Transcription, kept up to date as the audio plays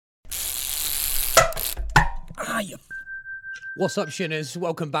What's up, Shinners?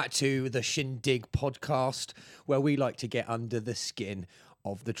 Welcome back to the Shindig podcast, where we like to get under the skin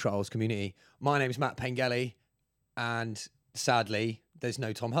of the trials community. My name's Matt Pengelly, and sadly, there's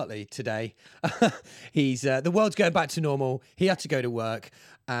no Tom Hutley today. He's the world's going back to normal. He had to go to work,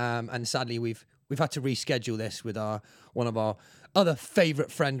 and sadly, we've had to reschedule this with one of our other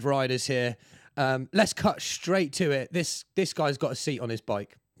favourite friend riders here. Let's cut straight to it. This guy's got a seat on his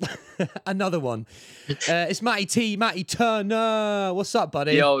bike. Another one. It's Matty Turner. What's up,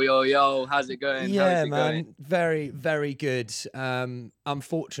 buddy? Yo. How's it going? Yeah, man. Very, very good.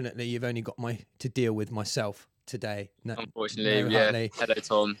 Unfortunately, you've only got to deal with myself today. Unfortunately, yeah. Hutley. Hello,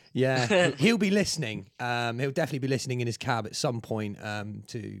 Tom. Yeah, he'll be listening. He'll definitely be listening in his cab at some point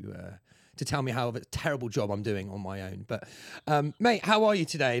to tell me how terrible job I'm doing on my own. But, mate, how are you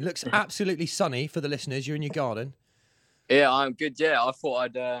today? Looks absolutely sunny for the listeners. You're in your garden. Yeah, I'm good. Yeah, I thought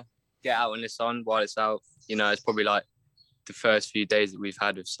I'd get out in the sun while it's out. You know, it's probably like the first few days that we've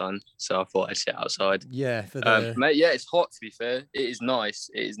had of sun, so I thought I'd sit outside. Yeah, mate. Yeah, it's hot. To be fair, it is nice.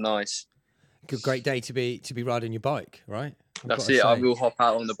 Good, great day to be riding your bike, right? That's it. I will hop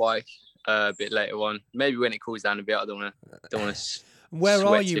out on the bike a bit later on. Maybe when it cools down a bit. I don't want to. Where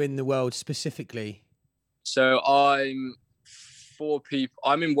are you in the world specifically? So I'm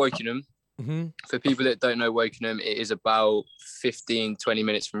in Wokingham. Mm-hmm. For people that don't know Wokingham, it is about 15-20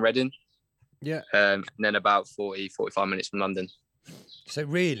 minutes from Reading. Yeah. And then about 40-45 minutes from London. So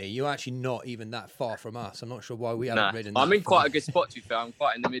really, you're actually not even that far from us. I'm not sure why we haven't ridden. I'm in quite a good spot, to be fair. I'm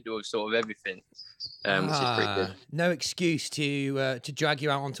quite in the middle of sort of everything, which is pretty good. No excuse to drag you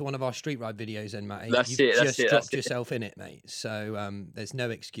out onto one of our street ride videos then, Matty. You've just dropped yourself in it, mate. So there's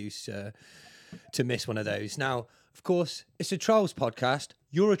no excuse to miss one of those. Now, of course, it's a trials podcast.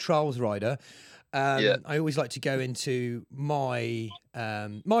 You're a trials rider. I always like to go into my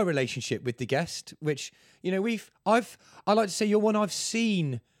relationship with the guest, which, you know, I like to say you're one I've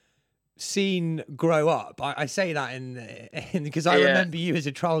seen grow up. I say that in because I remember you as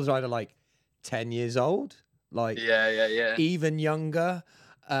a trials rider, like 10 years old, like even younger.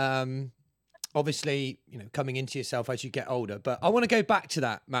 Obviously, you know, coming into yourself as you get older. But I want to go back to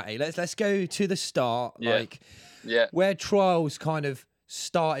that, Matty. Let's go to the start, where trials kind of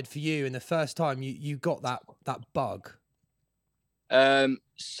started for you, and the first time you got that bug.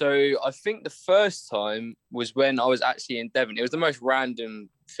 So I think the first time was when I was actually in Devon. It was the most random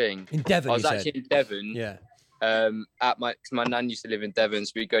thing. In Devon, I was actually in Devon. Yeah. Cause my nan used to live in Devon,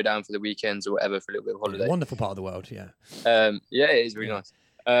 so we'd go down for the weekends or whatever for a little bit of holiday. Wonderful part of the world, yeah. Yeah, it is really nice.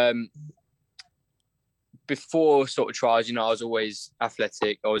 Before sort of trials, you know, I was always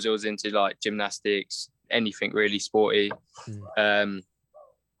athletic. I was always into like gymnastics, anything really sporty.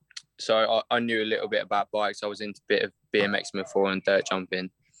 So I knew a little bit about bikes. I was into a bit of BMX before and dirt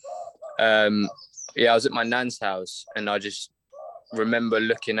jumping. I was at my nan's house, and I just remember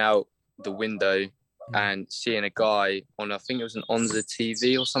looking out the window and seeing a guy on, I think it was an Onza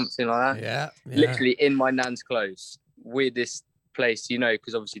TV or something like that. Yeah. Literally in my nan's clothes. Weirdest place, you know,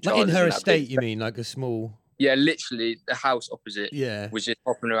 because obviously like in her estate, you mean, like a small. Yeah, literally the house opposite. Yeah, was just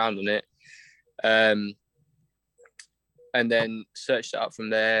hopping around on it. And then searched it up from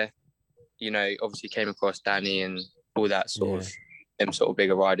there. You know, obviously came across Danny and all that sort of them sort of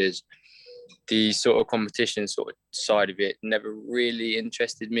bigger riders. The sort of competition sort of side of it never really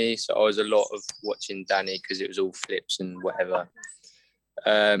interested me. So I was a lot of watching Danny because it was all flips and whatever.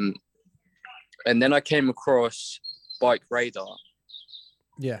 And then I came across Bike Radar.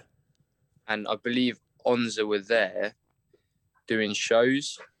 Yeah. And I believe Onza were there doing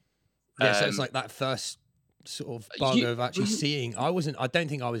shows. Yeah, so it's like that first sort of bug of actually seeing. I don't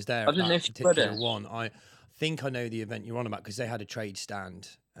think I was there at that particular one. I think I know the event you're on about because they had a trade stand.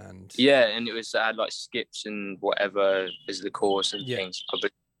 And and it had like skips and whatever as the course and things.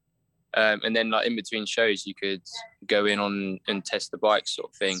 And then like in between shows, you could go in on and test the bike sort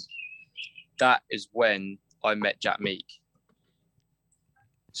of thing. That is when I met Jack Meek.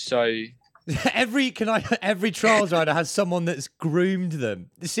 So every trials rider has someone that's groomed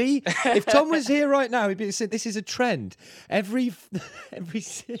them. See, if Tom was here right now, he'd be saying this is a trend. Every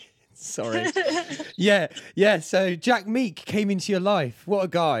sorry, yeah. So Jack Meek came into your life. What a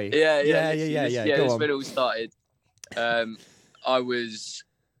guy. Yeah. That's when it all started. I was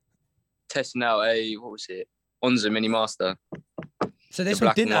testing out Onza Mini Master. So this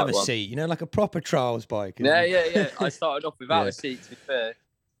one didn't have a seat, you know, like a proper trials bike. Yeah. I started off without a seat, to be fair.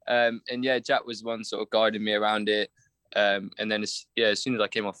 And Jack was the one sort of guiding me around it. And then as soon as I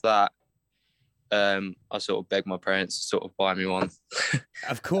came off that, I sort of begged my parents to sort of buy me one.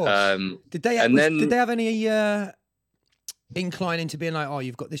 Of course. Did they have any incline into being like, oh,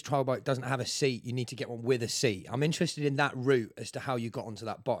 you've got this trial bike, doesn't have a seat, you need to get one with a seat? I'm interested in that route as to how you got onto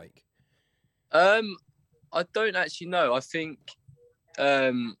that bike. I don't actually know. I think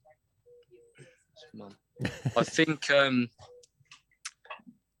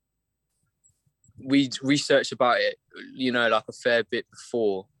we researched about it, like a fair bit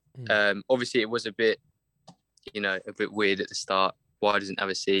before. Obviously it was a bit weird at the start. Why doesn't it have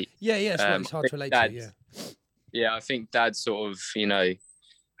a seat? Yeah, it's hard to relate to. Yeah, I think Dad sort of,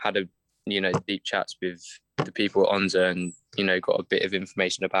 had a, deep chats with the people at Onza and, got a bit of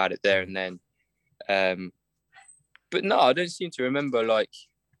information about it there and then. But no, I don't seem to remember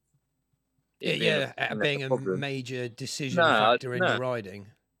being a major decision factor in your riding.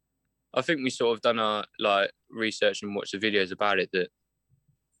 I think we sort of done our research and watched the videos about it that,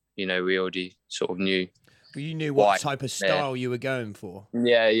 we already sort of knew. Well, you knew what type of style you were going for.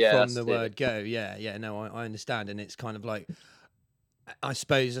 Yeah. From the word go. Yeah. No, I understand. And it's kind of like, I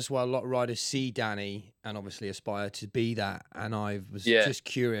suppose that's why a lot of riders see Danny and obviously aspire to be that. And I was just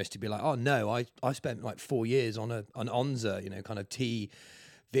curious to be like, oh no, I spent like 4 years on an Onza, kind of TV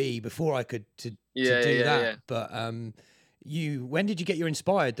before I could to do that. Yeah. But when did you get your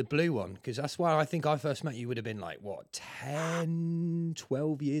Inspired, the blue one? Because that's why I think I first met you would have been like, what, 10,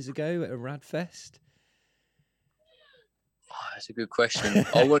 12 years ago at a Radfest? Oh, that's a good question.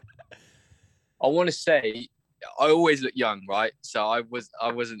 I want to say I always look young, right? So I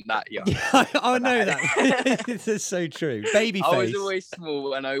wasn't that young. I know that. This is so true. Baby face. I was always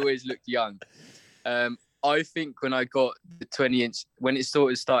small and I always looked young. I think when I got the 20-inch, when it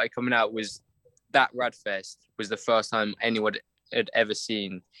sort of started coming out, was that Radfest was the first time anyone had ever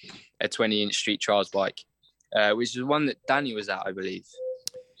seen a 20-inch street trials bike, which is one that Danny was at, I believe.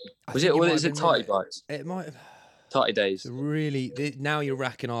 Was it Tarty bikes? It might have. Tarty days. Really, now you're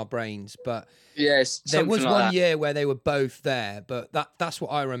racking our brains, but yes, there was one year where they were both there, but that's what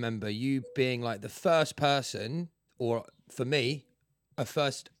I remember, you being like the first person, or for me, a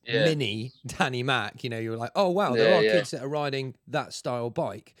first mini Danny Mac. You were like, oh wow, there are kids that are riding that style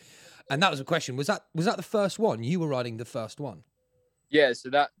bike, and that was a question. Was that the first one? You were riding the first one? Yeah, so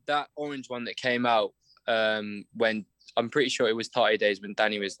that orange one that came out when, I'm pretty sure it was Tarty days when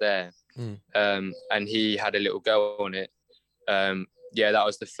Danny was there. And he had a little go on it. That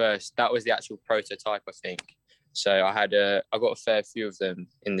was the first. That was the actual prototype, I think. So I got a fair few of them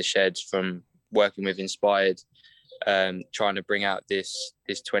in the sheds from working with Inspired, trying to bring out this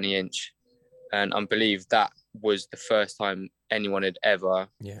 20-inch, and I believe that was the first time anyone had ever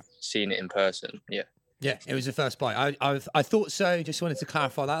seen it in person. Yeah, it was the first bike. I thought so. Just wanted to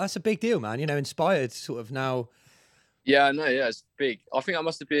clarify that. That's a big deal, man. Inspired sort of now. Yeah, I know. Yeah, it's big. I think I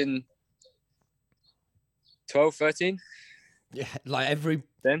must have been 12, 13. Yeah, like every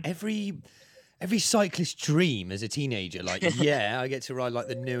cyclist's dream as a teenager. Like, I get to ride like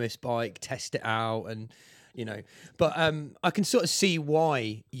the newest bike, test it out, and But I can sort of see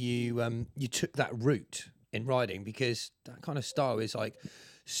why you took that route in riding, because that kind of style is like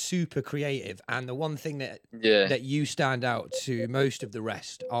super creative, and the one thing that you stand out to most of the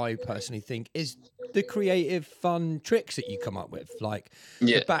rest, I personally think, is the creative fun tricks that you come up with, like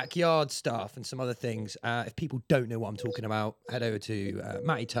the backyard stuff and some other things. If people don't know what I'm talking about, head over to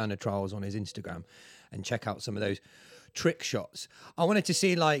Matty Turner Trials on his Instagram and check out some of those trick shots. I wanted to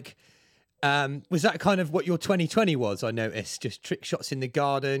see was that kind of what your 2020 was? I noticed just trick shots in the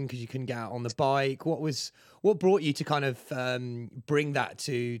garden because you couldn't get out on the bike. What brought you to kind of bring that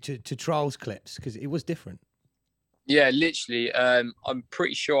to trials clips? Because it was different. Yeah, literally. I'm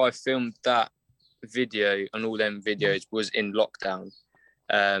pretty sure I filmed that video and all them videos was in lockdown.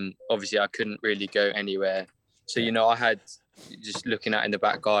 Obviously, I couldn't really go anywhere. So, I had just looking at in the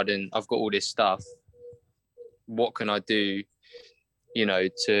back garden, I've got all this stuff. What can I do,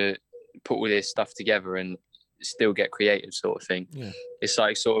 to put all this stuff together and still get creative, sort of thing. It's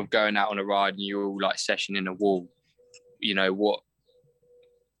like sort of going out on a ride and you're all like sessioning a wall, what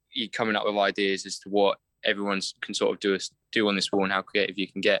you're coming up with ideas as to what everyone can sort of do on this wall and how creative you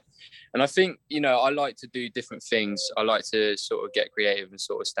can get. And I think I like to do different things. I like to sort of get creative and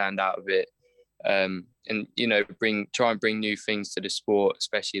sort of stand out a bit, and try and bring new things to the sport,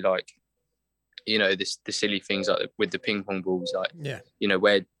 especially like the silly things like with the ping pong balls, like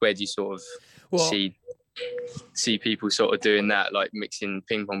where do you sort of see people sort of doing that, like mixing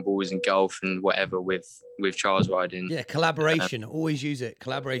ping pong balls and golf and whatever with trials riding? Collaboration, always use it.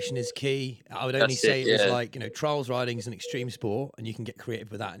 Collaboration is key. I would only say it was like trials riding is an extreme sport and you can get creative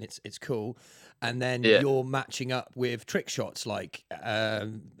with that and it's cool, and then you're matching up with trick shots like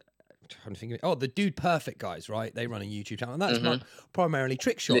trying to think of it. Oh, the Dude Perfect guys, right? They run a YouTube channel, and that's primarily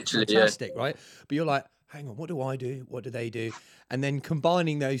trick shots. Fantastic, right? But you're like, hang on, what do I do? What do they do? And then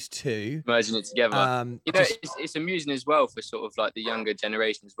combining those two, merging it together. You know, it's amusing as well for sort of like the younger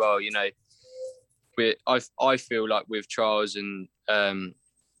generation as well. You know, I feel like with trials and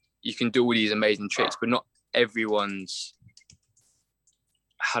you can do all these amazing tricks, but not everyone's.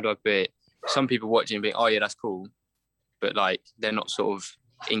 How do I put it? Some people watching and being, oh yeah, that's cool, but like they're not sort of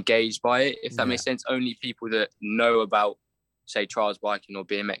engaged by it. If that makes sense. Only people that know about, say, trials biking or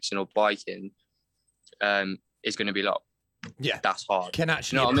BMXing or biking, is going to be like, yeah, that's hard. Can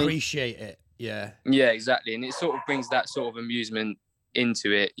actually appreciate it. Yeah. Yeah, exactly. And it sort of brings that sort of amusement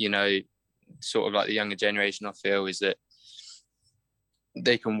into it, you know, sort of like the younger generation, I feel, is that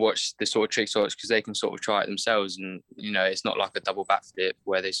they can watch the sort of trick shots because they can sort of try it themselves. And, you know, it's not like a double backflip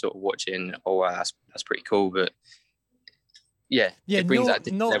where they sort of watch it and, oh, wow, that's pretty cool. But yeah, it brings that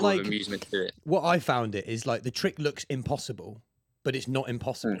level of amusement to it. What I found it is like the trick looks impossible, but it's not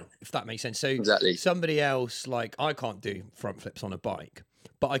impossible, if that makes sense. So somebody else, like I can't do front flips on a bike,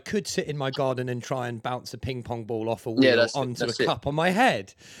 but I could sit in my garden and try and bounce a ping pong ball off a wheel onto a cup on my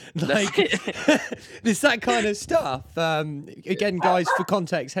head. Like it's that kind of stuff. Again, guys, for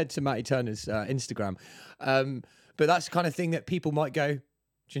context, head to Matty Turner's Instagram. But that's the kind of thing that people might go, do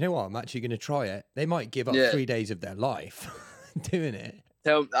you know what? I'm actually going to try it. They might give up 3 days of their life doing it.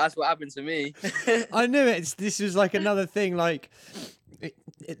 That's what happened to me. I knew it. This was like another thing. Like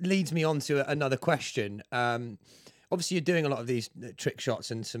it leads me on to another question. Obviously, you're doing a lot of these trick shots,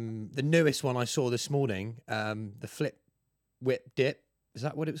 and the newest one I saw this morning, the flip whip dip. Is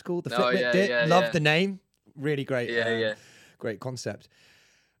that what it was called? The flip whip dip. Yeah, Love the name. Really great. Yeah. Great concept.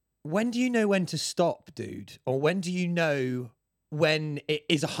 When do you know when to stop, dude? Or when do you know when it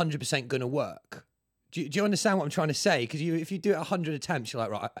is 100% going to work? Do you understand what I'm trying to say? Because if you do it 100 attempts, you're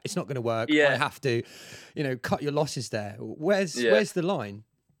like, right, it's not going to work. I have to, cut your losses there. Where's the line?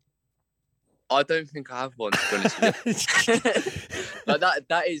 I don't think I have one, to be honest with you. Like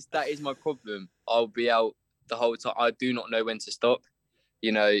that is my problem. I'll be out the whole time. I do not know when to stop.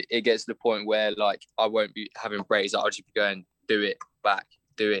 You know, it gets to the point where like I won't be having breaks. I'll just be going, do it back,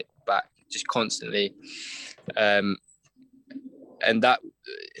 just constantly. And that.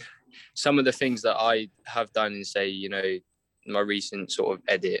 Some of the things that I have done in, say, you know, my recent sort of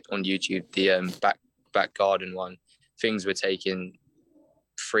edit on YouTube, the back garden one, things were taking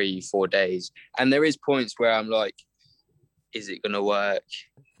 3-4 days. And there is points where I'm like, is it going to work?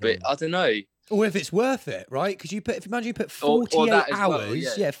 But I don't know. Or if it's worth it, right? Because imagine you put 48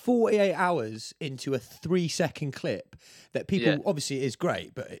 hours, 48 hours into a 3-second clip that people, obviously it is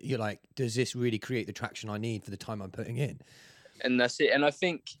great, but you're like, does this really create the traction I need for the time I'm putting in? And that's it. And I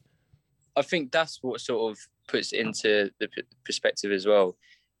think that's what sort of puts it into the perspective as well,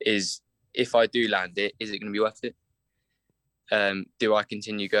 is if I do land it, is it going to be worth it? Do I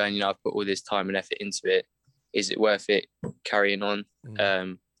continue going? You know, I've put all this time and effort into it. Is it worth it carrying on?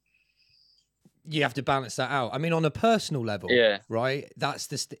 You have to balance that out. I mean, on a personal level, right?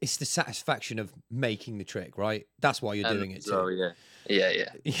 It's the satisfaction of making the trick, right? That's why you're doing it too. Oh, yeah.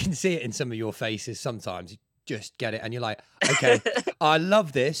 You can see it in some of your faces sometimes. Just get it and you're like, okay, I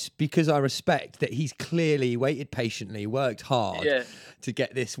love this because I respect that he's clearly waited patiently, worked hard to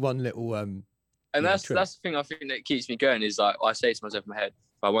get this one little and that's the thing I think that keeps me going, is like I say to myself in my head,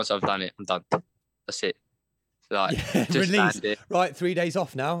 right, once I've done it, I'm done. That's it. Like just release. Land it. Right, 3 days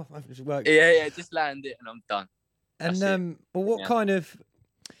off now. I've just worked. Yeah, just land it and I'm done. And what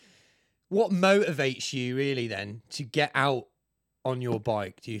motivates you really then to get out on your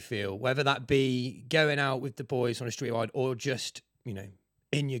bike, do you feel, whether that be going out with the boys on a street ride or just,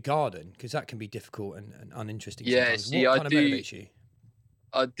 in your garden, because that can be difficult and uninteresting sometimes. See, what kind of motivates you?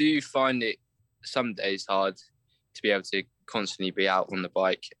 I do find it some days hard to be able to constantly be out on the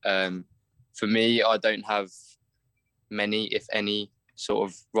bike. For me, I don't have many, if any, sort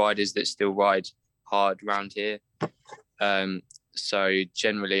of riders that still ride hard around here. So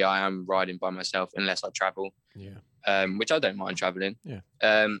generally I am riding by myself unless I travel. Which I don't mind traveling.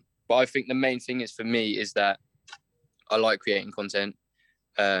 But I think the main thing is for me is that I like creating content.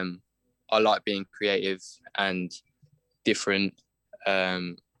 I like being creative and different,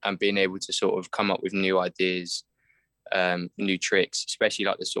 and being able to sort of come up with new ideas, new tricks, especially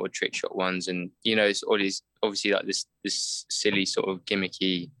like the sort of trick shot ones. And, it's all these, obviously like this silly sort of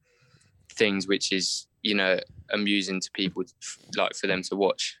gimmicky things, which is, amusing to people, like for them to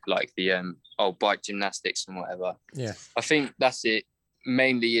watch, like the bike gymnastics and whatever. I think that's it.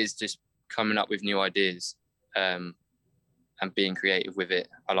 Mainly is just coming up with new ideas, and being creative with it.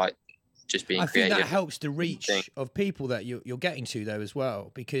 I like just being creative. I think that helps the reach of people that you're getting to though as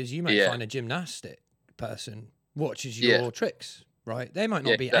well, because you might find a gymnastic person watches your tricks, right? They might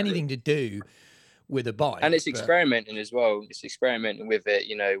not be anything to do with a bike. And it's experimenting as well. It's experimenting with it,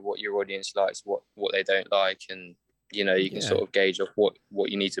 you know, what your audience likes, what they don't like. And, you know, you can sort of gauge off what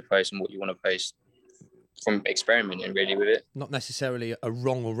you need to post and what you want to post from experimenting really with it. Not necessarily a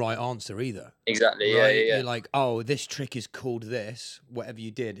wrong or right answer either. Exactly. Right? Yeah. You're like, oh, this trick is called this, whatever you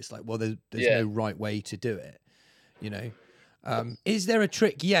did. It's like, well, there's no right way to do it, you know? Is there a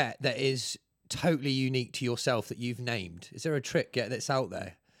trick yet that is totally unique to yourself that you've named? Is there a trick yet that's out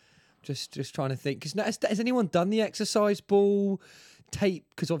there? Just trying to think. Because has anyone done the exercise ball tape?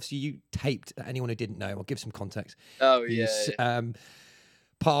 Because obviously you taped. Anyone who didn't know, I'll give some context. Oh yeah.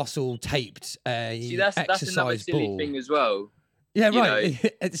 Parcel taped See, that's another silly ball thing as well. Yeah,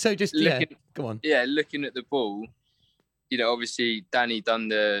 right. So just go on. Yeah, looking at the ball. You know, obviously Danny done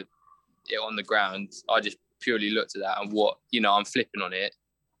it on the ground. I just purely looked at that and I'm flipping on it.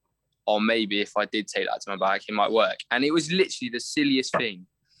 Or maybe if I did take that to my back, it might work. And it was literally the silliest thing.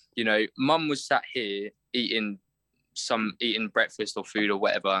 You know, Mum was sat here eating breakfast or food or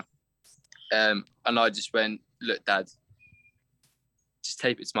whatever. And I just went, look, Dad, just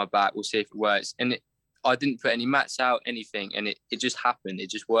tape it to my back. We'll see if it works. And I didn't put any mats out, anything. And it just happened. It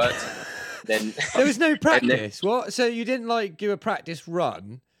just worked. Then there was no practice. What? So you didn't do a practice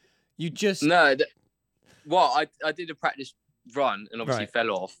run? You just... No. I did a practice run and obviously fell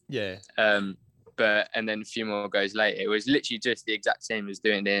off. Yeah. And then a few more goes later, it was literally just the exact same as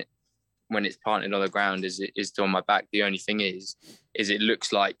doing it when it's planted on the ground as it is on my back. The only thing is it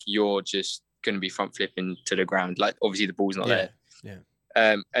looks like you're just going to be front flipping to the ground. Like obviously the ball's not there. Yeah.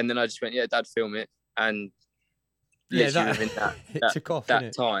 And then I just went, Dad, film it. And literally within that took off,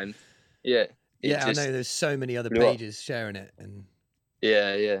 that time. Yeah. I know there's so many other pages sharing it. And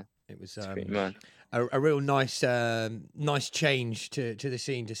yeah. It was a real nice change to the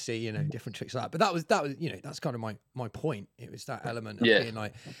scene to see, you know, different tricks like that. But that was you know, that's kind of my point. It was that element of being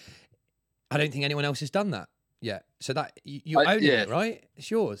like, I don't think anyone else has done that yet. So that you own it, right?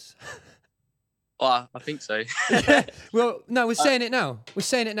 It's yours. Well, I think so. Well, no, we're saying it now.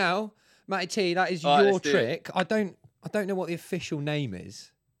 Matty T, that is your trick. I don't know what the official name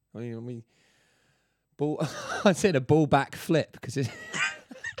is. I mean, I said a ball back flip because it's.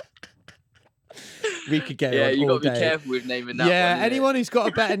 We could get on you all got to day. be careful with naming that. Yeah, anyone who's got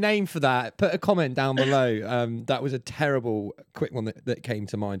a better name for that, put a comment down below. That was a terrible quick one that came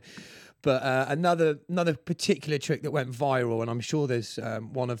to mind. But another particular trick that went viral, and I'm sure there's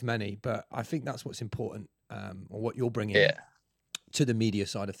one of many, but I think that's what's important, or what you're bringing to the media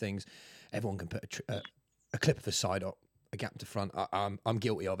side of things. Everyone can put a clip of a side up, a gap to front. I'm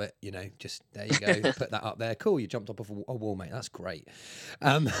guilty of it, you know. Just there you go, put that up there. Cool, you jumped off of a wall, mate. That's great.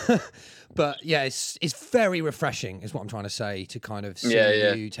 But yeah, it's very refreshing, is what I'm trying to say. To kind of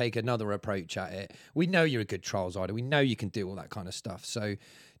see you take another approach at it. We know you're a good trials rider. We know you can do all that kind of stuff. So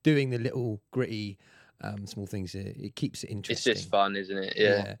doing the little gritty, small things, it keeps it interesting. It's just fun, isn't it?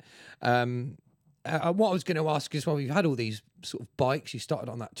 Yeah. What I was going to ask is, well, we've had all these sort of bikes. You started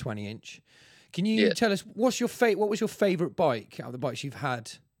on that 20-inch. Can you tell us what was your favourite bike out of the bikes you've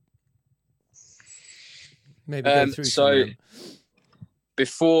had? Maybe go through some of them.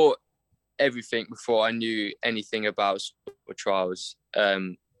 Before I knew anything about trials,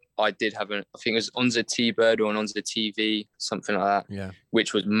 I did have I think it was Onza T-Bird or an Onza TV, something like that. Yeah.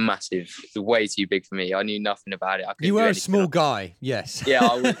 Which was massive. It was way too big for me. I knew nothing about it. You were a small guy, yes. Yeah,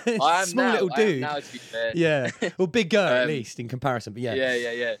 I am small now. little dude. Now, to be fair. Yeah. Well, bigger at least in comparison, but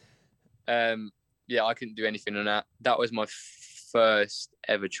yeah. Yeah, I couldn't do anything on that. That was my first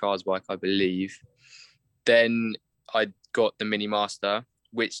ever trials bike, I believe. Then I got the Mini Master,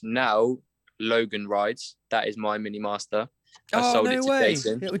 which now Logan rides. That is my Mini Master. I sold it to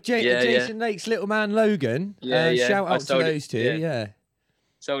Jason. Jason Lake's little man Logan. Shout out to those two. Yeah.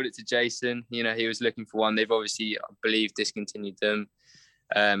 Sold it to Jason. You know, he was looking for one. They've obviously, I believe, discontinued them.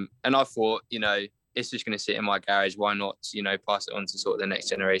 And I thought, you know, it's just going to sit in my garage. Why not, you know, pass it on to sort of the next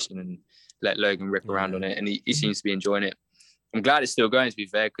generation and let Logan rip around on it. And he seems to be enjoying it. I'm glad it's still going, to be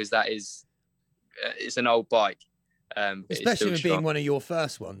fair, because that is, it's an old bike. Especially with being one of your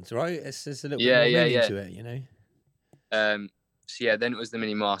first ones, right? It's a little bit more meaning to it, you know? So yeah, then it was the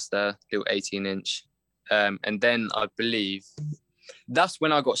Mini Master, little 18-inch. And then I believe that's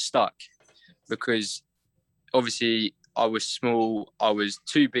when I got stuck, because obviously I was small. I was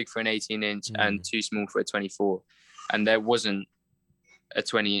too big for an 18-inch and too small for a 24. And there wasn't a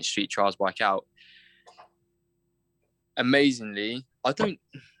 20-inch street trials bike out. Amazingly, I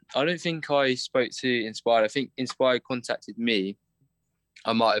don't think I spoke to Inspired. I think Inspired contacted me.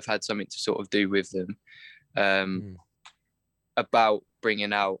 I might have had something to sort of do with them about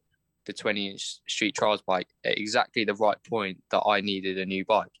bringing out the 20-inch street trials bike at exactly the right point that I needed a new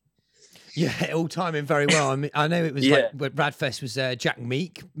bike. Yeah, all timing very well. I mean, I know it was like when Radfest was Jack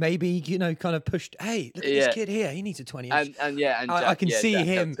Meek, maybe, kind of pushed, hey, look at this kid here. He needs a 20-inch. And Jack, I can see Jack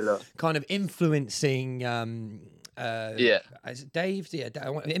him helped a lot. kind of influencing is it Dave? Yeah,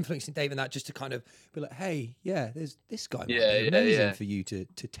 influencing Dave in that, just to kind of be like, hey, there's this guy might be amazing for you to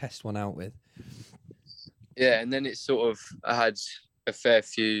test one out with. Yeah, and then it's sort of, I had a fair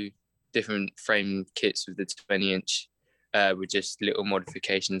few different frame kits with the 20-inch with just little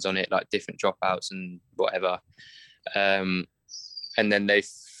modifications on it, like different dropouts and whatever. And then they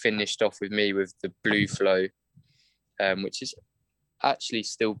finished off with me with the Blue Flow, which is actually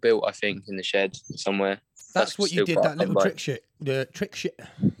still built, I think, in the shed somewhere. That's what you did, that little trick shit.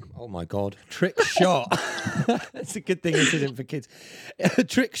 Oh my God, trick shot. It's a good thing this isn't for kids. A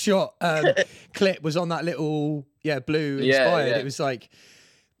trick shot clip was on that little, blue inspired. Yeah. It was like,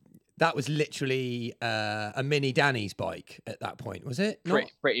 that was literally a mini Danny's bike at that point, was it?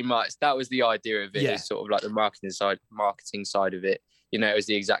 Pretty much. That was the idea of it. It was sort of like the marketing side of it. It was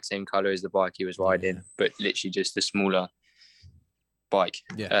the exact same color as the bike he was riding, but literally just a smaller bike.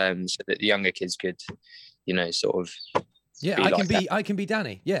 Yeah. So that the younger kids could, sort of. Yeah, I can be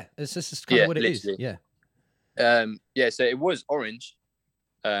Danny. Yeah, it's just kind of what it literally is. Yeah. So it was orange,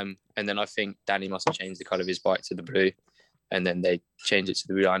 and then I think Danny must have changed the color of his bike to the blue. And then they changed it to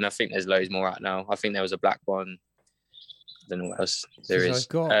the blue. And I think there's loads more out now. I think there was a black one. I don't know what else there is.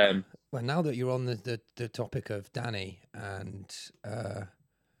 Well, now that you're on the topic of Danny and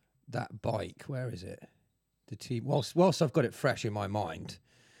that bike, where is it? The team. Whilst I've got it fresh in my mind,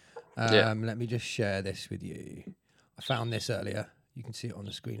 let me just share this with you. I found this earlier. You can see it on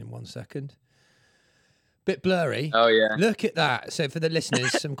the screen in 1 second. Bit blurry. Oh, yeah. Look at that. So for the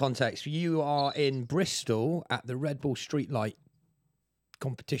listeners, some context. You are in Bristol at the Red Bull Streetlight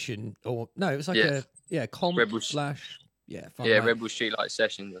competition. Or no, it was like comp Red Bull Red Bull Streetlight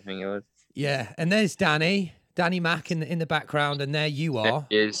sessions, I think it was. Yeah, and there's Danny Mack in the background, and there you are.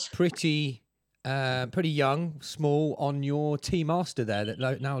 It is. Pretty young, small on your T Master there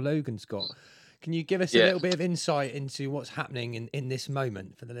that now Logan's got. Can you give us a little bit of insight into what's happening in this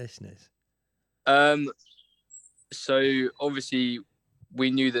moment for the listeners? So obviously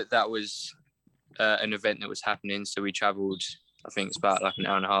we knew that was an event that was happening. So we travelled, I think it's about like an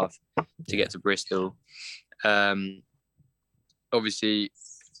hour and a half to get to Bristol. Obviously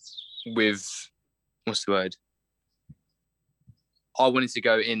with, what's the word? I wanted to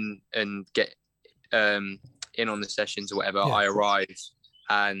go in and get in on the sessions or whatever. Yeah. I arrived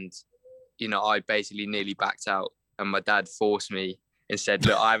and, I basically nearly backed out, and my dad forced me and said,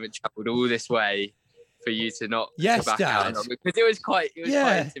 look, I haven't travelled all this way for you to not back Dad. out. Because it was quite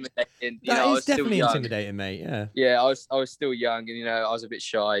intimidating. That is definitely intimidating, mate. Yeah. Yeah, I was still young, and I was a bit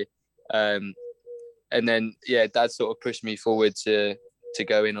shy. And then Dad sort of pushed me forward to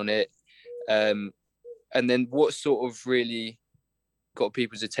go in on it. And then what sort of really got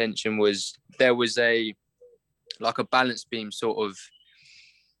people's attention was there was a balance beam sort of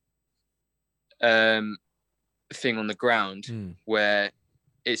thing on the ground where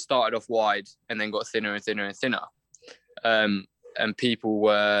it started off wide and then got thinner and thinner and thinner. And people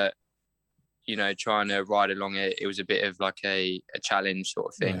were, trying to ride along it. It was a bit of like a challenge sort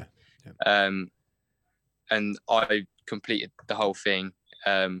of thing. Yeah. And I completed the whole thing.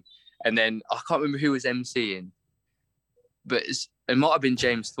 And then I can't remember who was emceeing, but it might have been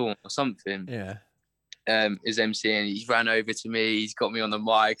James Thorne or something. Yeah. Is emceeing. He ran over to me. He's got me on the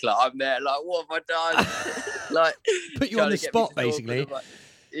mic. Like, I'm there. Like, what have I done? Like, put you on the spot, basically. Like,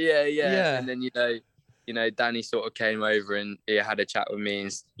 yeah. And then Danny sort of came over and he had a chat with me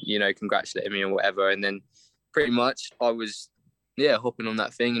and congratulated me and whatever. And then pretty much I was hopping on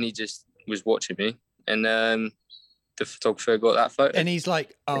that thing and he just was watching me. And the photographer got that photo. And he's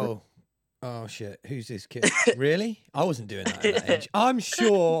like, oh shit, who's this kid? Really? I wasn't doing that at that age. I'm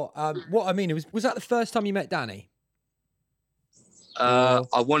sure. What I mean, was that the first time you met Danny? I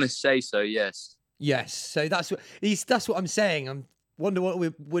want to say so, yes. Yes. So that's what I'm saying. I wonder what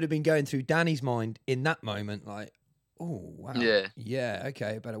would have been going through Danny's mind in that moment. Like, oh wow. Yeah,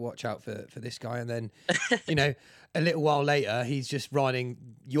 okay, better watch out for this guy. And then, a little while later, he's just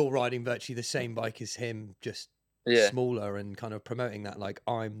you're riding virtually the same bike as him, just smaller, and kind of promoting that like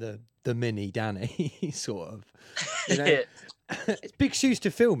I'm the mini Danny sort of. It's big shoes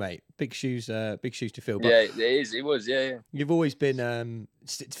to fill, mate. Big shoes to fill. But it is. It was. Yeah. You've always been,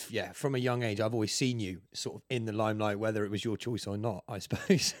 from a young age. I've always seen you sort of in the limelight, whether it was your choice or not, I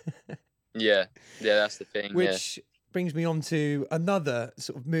suppose. Yeah, that's the thing. Which brings me on to another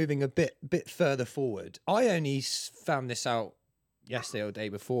sort of moving a bit further forward. I only found this out yesterday or the day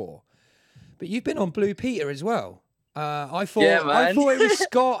before, but you've been on Blue Peter as well. I Yeah, thought man. it was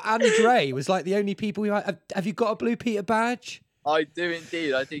Scott and Dre was like the only people who have you got a Blue Peter badge? I do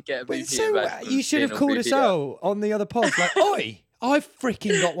indeed. I did get a Blue But Peter so badge from you should being have on called Blue us Peter. out on the other pods, like, oi, I've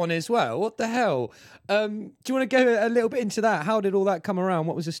freaking got one as well. What the hell? Do you want to go a little bit into that? How did all that come around?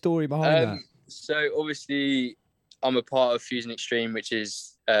 What was the story behind that? So obviously, I'm a part of Fusion Extreme, which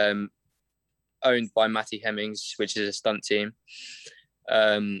is owned by Matty Hemmings, which is a stunt team.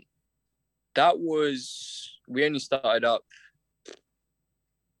 We only started up,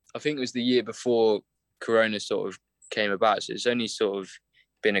 I think it was the year before Corona sort of came about. So it's only sort of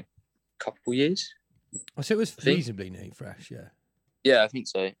been a couple years. Oh, so it was reasonably new, fresh, yeah. Yeah, I think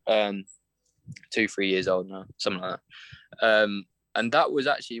so. 2-3 years old now, something like that. And that was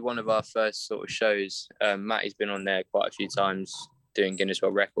actually one of our first sort of shows. Matty's been on there quite a few times doing Guinness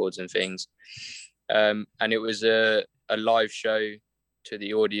World Records and things. And it was a live show to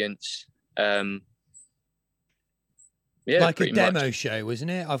the audience. Yeah, like a demo much. show,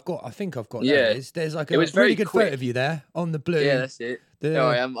 wasn't it? I think I've got Yeah. there it is. There's like It a was really very good quick. photo of you there on the blue. Yeah, that's it. There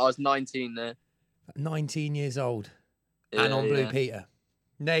I am. I was 19 there. 19 years old. Yeah, and on Blue yeah. Peter.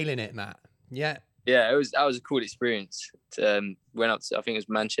 Nailing it, Matt. Yeah. Yeah, that was a cool experience. Went up to, I think it was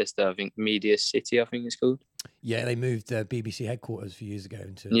Manchester, I think Media City, I think it's called. Yeah, they moved the BBC headquarters a few years ago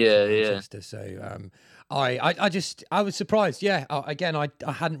to Manchester. Yeah. So I was surprised. Yeah, I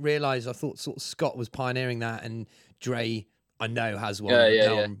hadn't realised. I thought sort of Scott was pioneering that, and Dre, I know, has one.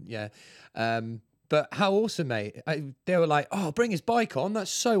 Yeah. But how awesome, mate! They were like, "Oh, bring his bike on.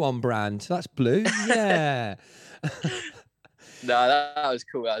 That's so on brand. That's blue." Yeah. No, that was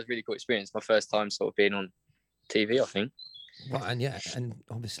cool. That was a really cool experience. My first time sort of being on TV, I think. Well, and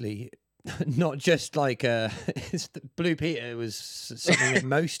obviously, not just like Blue Peter was something that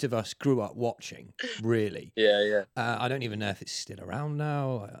most of us grew up watching. Really. Yeah. I don't even know if it's still around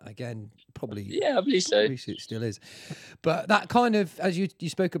now. Again, probably. Yeah, I believe so. It still is. But that kind of, as you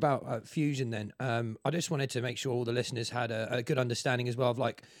spoke about Fusion, then I just wanted to make sure all the listeners had a good understanding as well of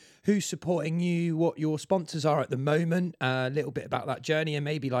like who's supporting you, what your sponsors are at the moment, a little bit about that journey, and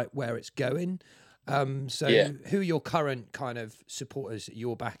maybe like where it's going. Who are your current kind of supporters that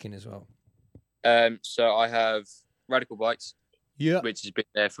you're backing as well? So I have Radical Bikes, which has been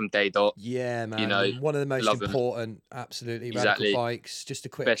there from day dot. Yeah, man. One of the most important, absolutely. Exactly. Radical Bikes. Just a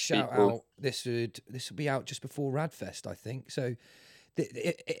quick best shout people. Out. This will be out just before Radfest, I think. So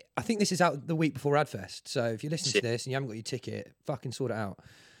I think this is out the week before Radfest. So if you're listening to this and you haven't got your ticket, fucking sort it out.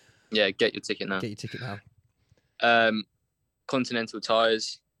 Yeah, get your ticket now. Continental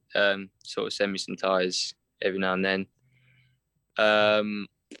Tires, sort of send me some tires every now and then.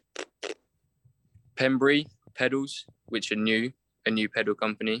 Pembrey pedals, which are a new pedal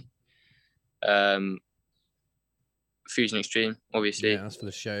company. Fusion Extreme, obviously. Yeah, that's for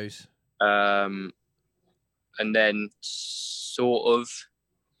the shows. And then sort of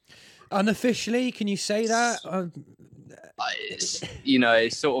unofficially, can you say that?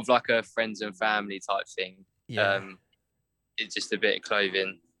 It's sort of like a friends and family type thing. Yeah. It's just a bit of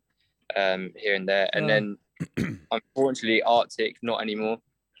clothing here and there. And then unfortunately Arctic, not anymore.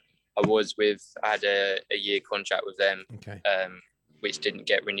 I had a year contract with them, which didn't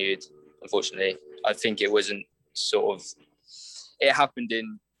get renewed, unfortunately. I think it wasn't it happened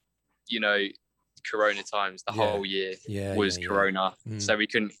in, Corona times. The whole year was Corona. So we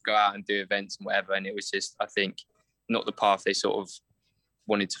couldn't go out and do events and whatever. And it was just, I think, not the path they sort of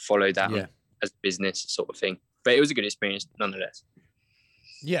wanted to follow down as a business sort of thing. But it was a good experience nonetheless.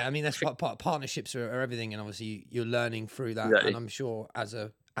 Yeah, I mean, that's part partnerships are everything. And obviously you're learning through that. Exactly. And I'm sure as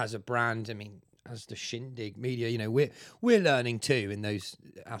a brand, I mean, as the Shindig Media, we're learning too in those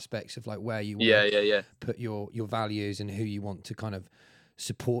aspects of like where you want to put your values and who you want to kind of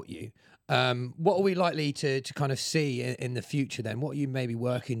support you. What are we likely to kind of see in the future then? What are you maybe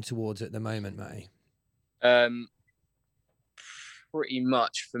working towards at the moment, Matty? Pretty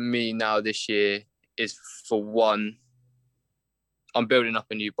much for me now this year is, for one, I'm building up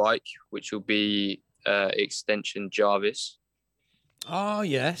a new bike, which will be Extension Jarvis. Oh,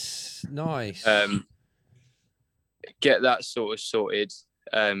 yes. Nice. Get that sort of sorted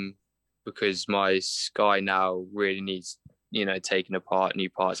because my Sky now really needs, taking apart, new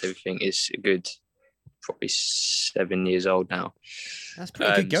parts, everything. Is a good, probably 7 years old now. That's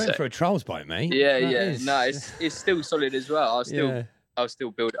pretty good going for a trials bike, mate. Yeah. No, it's still solid as well. I'll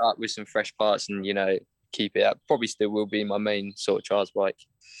still build it up with some fresh parts and, keep it up. Probably still will be my main sort of trials bike.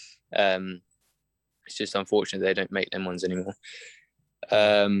 It's just unfortunate they don't make them ones anymore.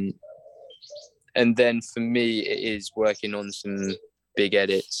 And then for me, it is working on some big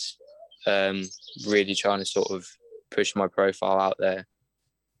edits, really trying to sort of push my profile out there.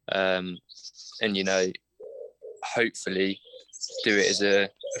 And, hopefully do it as a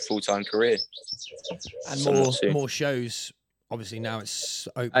full-time career. And more shows. Obviously now it's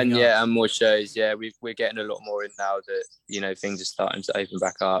opening and up. And more shows. Yeah, we're getting a lot more in now that, you know, things are starting to open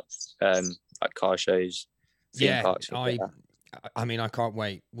back up, like car shows, theme parks. I mean, I can't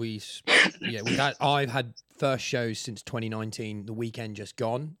wait. I've had first shows since 2019. The weekend just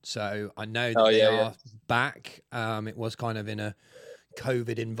gone, so I know that they are back. It was kind of in a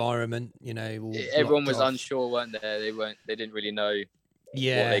COVID environment, you know. Everyone was unsure, weren't they? They didn't really know what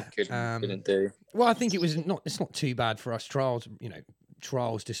they could and couldn't do. Well, I think it's not too bad for us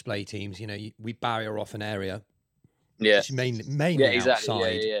trials display teams. You know, we barrier off an area. Yeah. It's mainly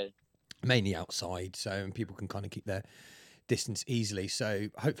outside. Yeah. Mainly outside, so people can kind of keep their distance easily. So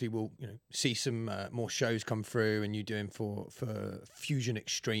hopefully we'll see some more shows come through, and you doing for Fusion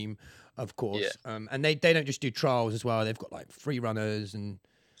Extreme, of course. And they don't just do trials as well. They've got like free runners and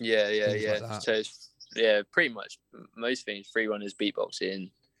things like that. So it's, pretty much most things: free runners,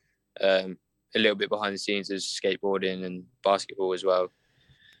 beatboxing, a little bit behind the scenes is skateboarding and basketball as well.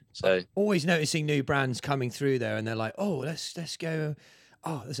 So always noticing new brands coming through there, and they're like, oh, let's go.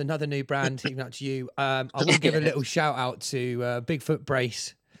 Oh, there's another new brand taking out to you. I want to give a little shout out to Bigfoot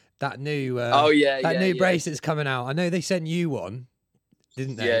Brace, that new brace that's coming out. I know they sent you one,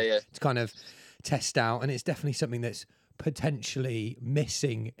 didn't they? Yeah. To kind of test out, and it's definitely something that's potentially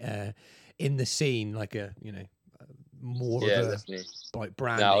missing in the scene, like more of a like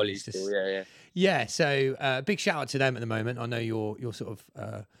branding. So big shout out to them at the moment. I know you're sort of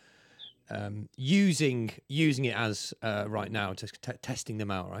using it as right now, just testing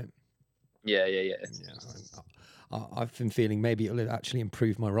them out, right? Yeah. I've been feeling maybe it'll actually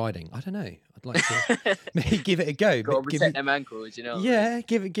improve my riding. I don't know. I'd like to maybe give it a go. Got to protect them ankles, you know. Yeah,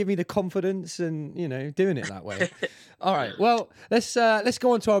 give me the confidence and doing it that way. All right. Well, let's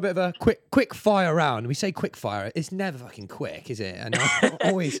go on to our bit of a quick fire round. We say quick fire. It's never fucking quick, is it? And I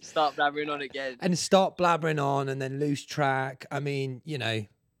always start blabbering on again. And start blabbering on and then lose track. I mean,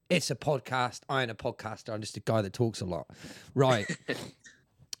 it's a podcast. I ain't a podcaster. I'm just a guy that talks a lot. Right.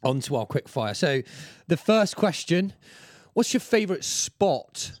 On to our quick fire. So the first question, what's your favourite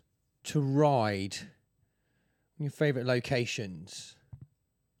spot to ride? Your favourite locations?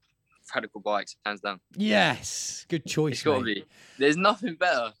 Radical Bikes, hands down. Yes. Good choice, it's got to be. There's nothing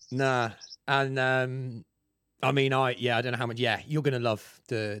better. Nah. And I mean, I don't know how much. Yeah, you're gonna love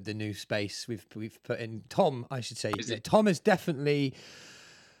the new space we've put in. Tom, I should say, Tom has definitely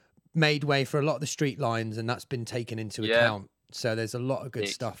made way for a lot of the street lines, and that's been taken into account. So there's a lot of good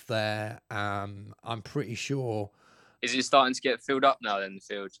stuff there. I'm pretty sure. Is it starting to get filled up now? Then the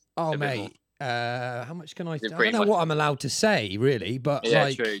field. Oh mate, how much can I don't know what I'm allowed to say really, but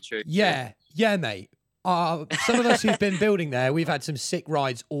true. Yeah, mate. Some of us who've been building there, we've had some sick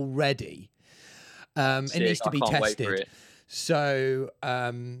rides already. It needs to be tested. So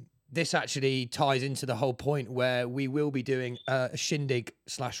this actually ties into the whole point where we will be doing a Shindig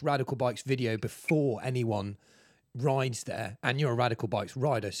 / Radical Bikes video before anyone rides there, and you're a Radical Bikes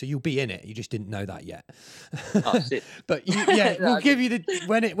rider, so you'll be in it. You just didn't know that yet. But we'll give you the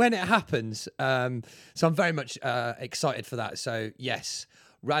when it happens. So I'm very much excited for that. So yes,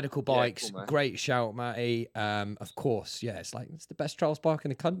 Radical Bikes, cool, great shout, Matty. Of course, it's the best trials bike in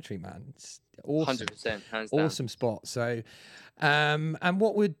the country, man. It's awesome, 100%, hands down. Awesome spot. So, and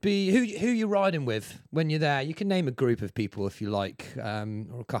what would be who you riding with when you're there? You can name a group of people if you like,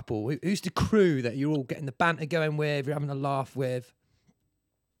 or a couple. Who's the crew that you're all getting the banter going with? You're having a laugh with.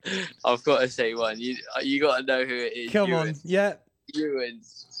 I've got to say one. You got to know who it is. Come on, yeah. Ewan.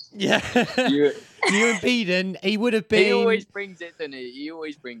 Yeah. Ewan Beeden, he would have been. He always brings it, doesn't he? He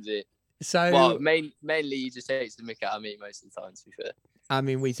always brings it. So, mainly he just takes the mick out of me most of the time, to be fair. I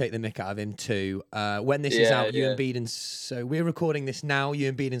mean, we take the mick out of him too. When this is out, Ewan Beeden's. So we're recording this now.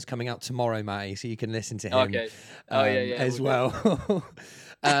 Ewan Beeden's coming out tomorrow, Matty, so you can listen to him. Okay. As well.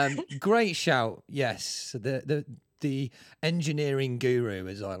 Great shout. Yes, the engineering guru,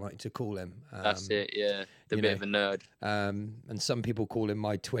 as I like to call him. That's it. Yeah, the bit of a nerd. And some people call him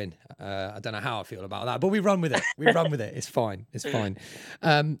my twin. I don't know how I feel about that, but we run with it. It's fine. It's fine.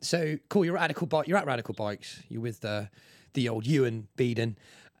 So cool. You're at Radical Bikes. You're with the old Ewan Beeden.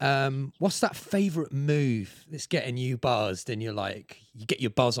 What's that favourite move that's getting you buzzed and you get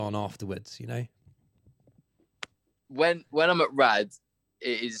your buzz on afterwards, When I'm at Rad,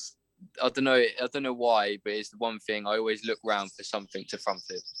 it is, I don't know why, but it's the one thing I always look around for something to front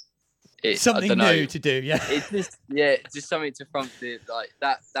flip. Something new to do, yeah. It's just something to front flip. Like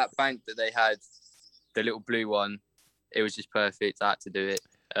that bank that they had, the little blue one, it was just perfect. I had to do it.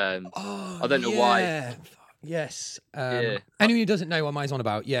 I don't know why. Yes. Anyone who doesn't know what mine's on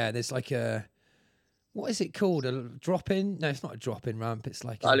about, there's like what is it called? A drop-in? No, it's not a drop-in ramp. It's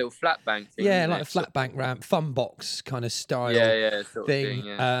like a little flat bank thing. Yeah, isn't like it? a flat bank ramp, fun box kind of style Yeah, sort of thing. thing.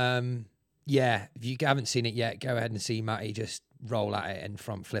 Yeah. Yeah, if you haven't seen it yet, go ahead and see Matty just roll at it and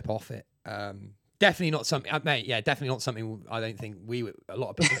front flip off it. Definitely not something, mate. Yeah, definitely not something I don't think a lot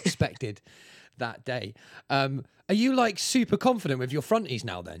of people expected that day. Are you like super confident with your fronties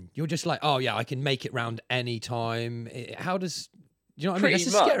now? Then you're just like, oh yeah, I can make it round any time. How does you know what I mean? Pretty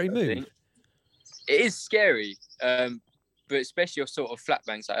That's a scary much, I move. think. It is scary, but especially your sort of flat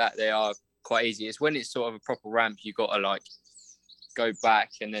banks like that, they are quite easy. It's when it's sort of a proper ramp, you got to like go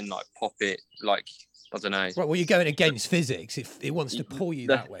back and then like pop it, like I don't know. Right, well, you're going against physics. It wants to pull you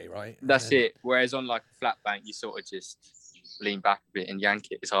that way, right? That's it. Whereas on like a flat bank, you sort of just lean back a bit and yank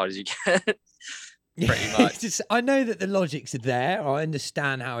it as hard as you can. Pretty much. I know that the logic's there. I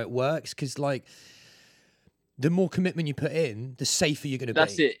understand how it works because, like, the more commitment you put in, the safer you're going to be.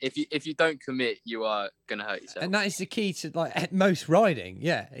 That's it. If you don't commit, you are going to hurt yourself. And that is the key to like most riding.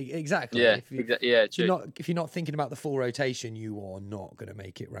 Yeah, exactly. Yeah, exactly. Yeah, true. If you're not thinking about the full rotation, you are not going to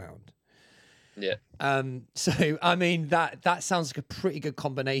make it round. Yeah. So I mean that sounds like a pretty good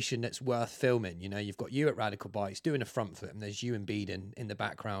combination that's worth filming. You know, you've got you at Radical Bikes doing a front flip, and there's you and Beeden in the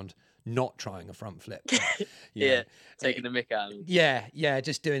background not trying a front flip. Yeah, taking the mick out of me. Yeah,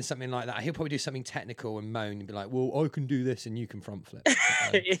 just doing something like that. He'll probably do something technical and moan and be like, "Well, I can do this, and you can front flip."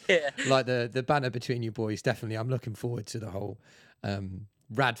 Yeah, like the banter between you boys. Definitely, I'm looking forward to the whole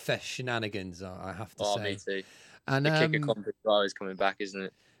Radfest shenanigans. I have to say. Me too. And the kicker competition is coming back, isn't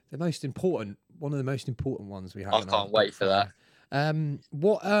it? One of the most important ones we have. I can't wait for that.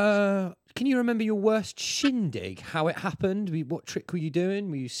 Can you remember your worst shindig? How it happened? What trick were you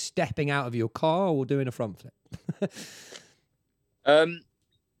doing? Were you stepping out of your car or doing a front flip? I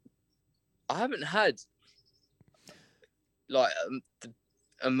haven't had like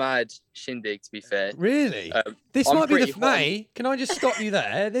a mad shindig, to be fair. Really? This might be May. Can I just stop you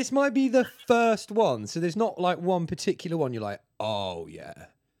there? This might be the first one. So there's not like one particular one you're like, oh yeah.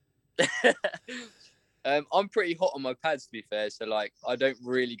 I'm pretty hot on my pads, to be fair. So like, I don't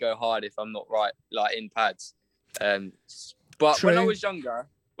really go hard if I'm not right, like in pads. But True. when I was younger,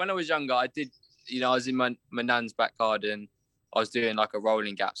 I did, I was in my nan's back garden. I was doing like a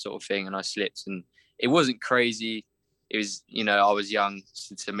rolling gap sort of thing, and I slipped, and it wasn't crazy. It was, I was young.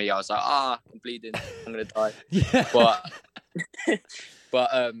 So to me, I was like, I'm bleeding. I'm gonna die. Yeah.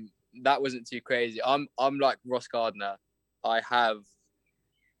 But that wasn't too crazy. I'm like Ross Gardner. I have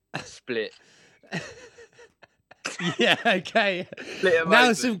split. Yeah, okay.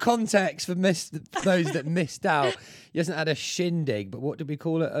 Now some context for those that missed out. He hasn't had a shindig, but what did we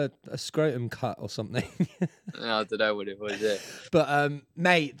call it? A scrotum cut or something? I don't know what it was. Yeah. But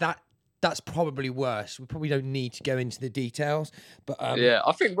mate, that's probably worse. We probably don't need to go into the details. But yeah,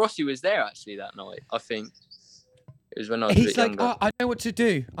 I think Rossi was there actually that night. I think it was when I was a bit younger. Oh, I know what to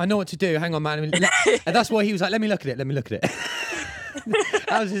do. Hang on, man. And that's why he was like, let me look at it.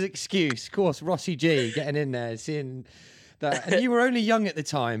 That was his excuse. Of course, Rossi G getting in there, seeing that. And you were only young at the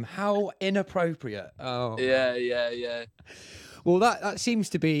time. How inappropriate. Oh. Yeah. Well, that seems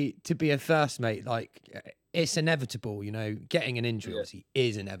to be a first, mate. Like, it's inevitable, getting an injury obviously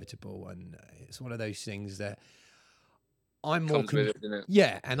is inevitable. And it's one of those things that I'm more...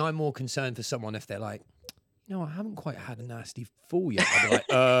 and I'm more concerned for someone if they're like, I haven't quite had a nasty fall yet. I'd be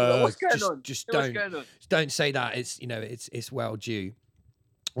like, what's going on? Just don't say that. It's it's well due.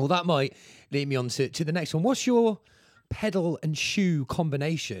 Well, that might lead me on to the next one. What's your pedal and shoe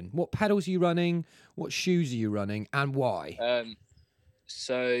combination? What pedals are you running? What shoes are you running, and why?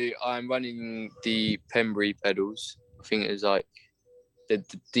 So I'm running the Pembury pedals. I think it was like the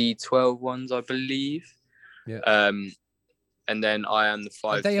D12 ones, I believe. Yeah. And then I am the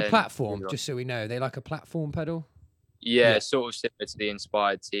 510. Are they a platform? Just so we know, are they like a platform pedal? Yeah, sort of similar to the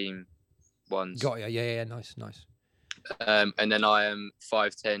Inspired Team ones. Got you. Yeah. Nice. And then I am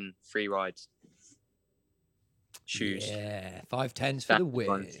 510 free ride shoes. Yeah, 510s for the win.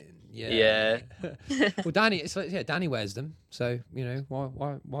 Ones. Yeah. Well, Danny, Danny wears them, so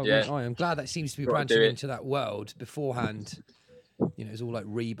why wouldn't I? I'm glad that seems to be branching into that world. Beforehand, it's all like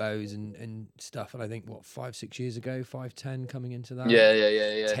Rebos and stuff. And I think 5-6 years ago, 510 coming into that.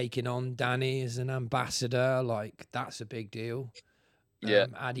 Yeah. Taking on Danny as an ambassador, like that's a big deal. Yeah.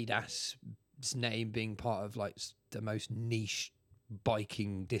 Adidas's name being part of like the most niche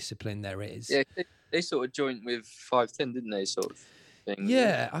biking discipline there is. Yeah, they sort of joined with 510, didn't they? Sort of thing.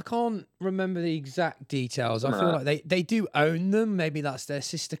 Yeah, I can't remember the exact details. I feel like they do own them. Maybe that's their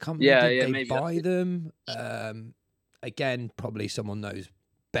sister company. Yeah, they buy them. Again, probably someone knows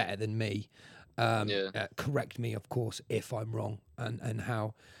better than me. Correct me, of course, if I'm wrong and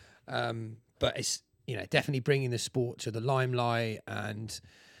how. But it's definitely bringing the sport to the limelight, and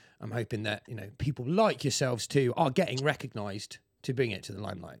I'm hoping that, people like yourselves too are getting recognised to bring it to the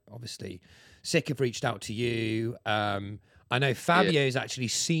limelight. Obviously, Sick have reached out to you. I know Fabio's actually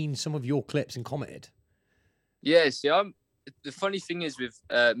seen some of your clips and commented. Yeah, see, the funny thing is with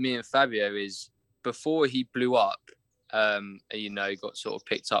me and Fabio is before he blew up, got sort of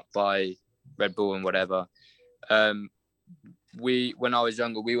picked up by Red Bull and whatever. When I was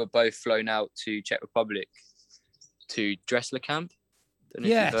younger, we were both flown out to Czech Republic to Dressler camp. Don't know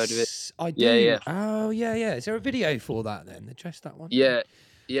if you've heard of it. I do. Yeah. Oh, yeah. Is there a video for that then? The dress that one? Yeah.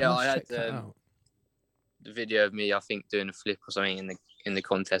 I had the video of me, I think, doing a flip or something in the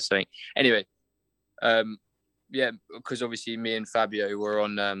contest. Something. Anyway, because obviously me and Fabio were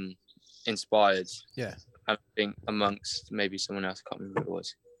on Inspired. Yeah. I think amongst maybe someone else, I can't remember who it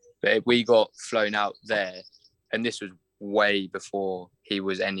was. But we got flown out there, and this was way before he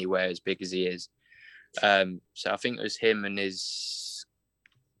was anywhere as big as he is. So I think it was him and there's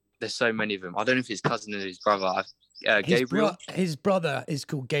so many of them. I don't know if his cousin or his brother. Gabriel. His brother is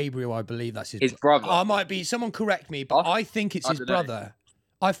called Gabriel, I believe. That's his brother. I might be. Someone correct me, but I think it's his brother.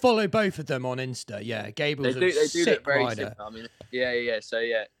 I follow both of them on Insta. Yeah, Gabriel's they do sick look very rider. similar. I mean, yeah. So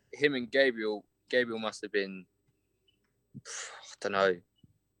yeah, him and Gabriel must have been, I don't know.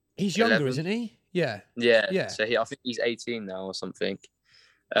 He's younger, 11. Isn't he? Yeah. So I think he's 18 now or something.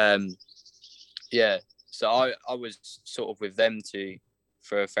 So I was sort of with them two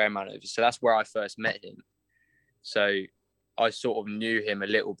for a fair amount of. So that's where I first met him. So I sort of knew him a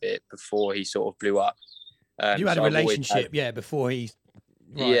little bit before he sort of blew up. You had a relationship, before he.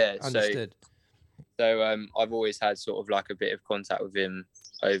 Right, yeah, understood. So I've always had sort of like a bit of contact with him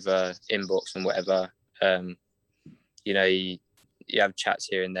over inbox and whatever. You have chats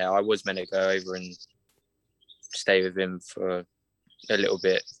here and there. I was meant to go over and stay with him for a little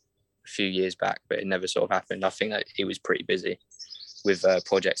bit a few years back, but it never sort of happened. I think that he was pretty busy with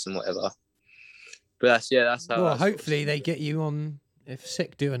projects and whatever. But that's how. Well, hopefully they get you on. If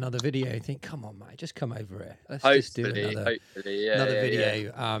Sick do another video, think, come on, mate, just come over here. Let's just do another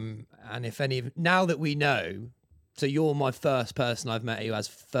video. Yeah. And if now that we know, so you're my first person I've met who has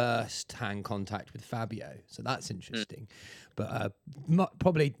first-hand contact with Fabio, so that's interesting. But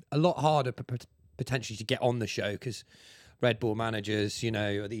probably a lot harder potentially to get on the show because Red Bull managers,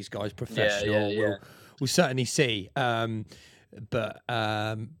 are these guys professional? We'll certainly see. But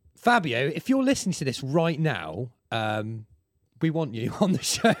Fabio, if you're listening to this right now, we want you on the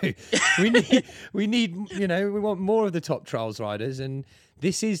show. we need, we want more of the top trials riders, and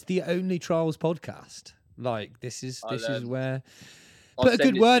this is the only trials podcast. Like this is where. Put a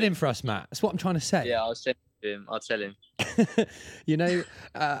good word in for us, Matt. That's what I'm trying to say. Yeah, I'll send it to him. I'll tell him.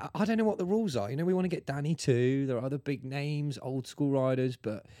 I don't know what the rules are. We want to get Danny too. There are other big names, old school riders,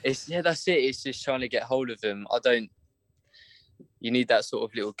 but that's it. It's just trying to get hold of them. You need that sort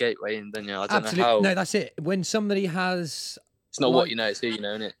of little gateway in, don't you? I don't know how. No, that's it. When somebody has. It's not what you know, it's who you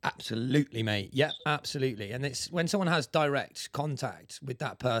know, isn't it? Absolutely, mate. Yeah, absolutely. And it's when someone has direct contact with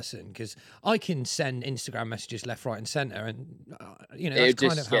that person, because I can send Instagram messages left, right, and centre, and that's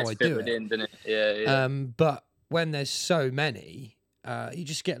kind of how I do it. In, doesn't it? Yeah. But when there's so many, you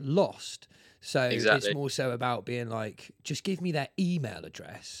just get lost. So It's more so about being like, just give me their email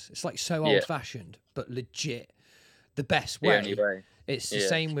address. It's like so old-fashioned, but legit. The best way. The only way. It's the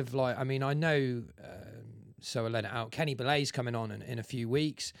same with I know. So I let it out. Kenny Belay's coming on in a few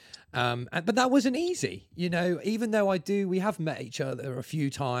weeks. But that wasn't easy, even though we have met each other a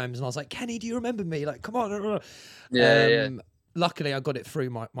few times. And I was like, Kenny, do you remember me? Like, come on. Luckily, I got it through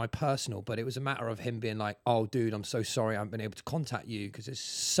my personal, but it was a matter of him being like, oh, dude, I'm so sorry I haven't been able to contact you because there's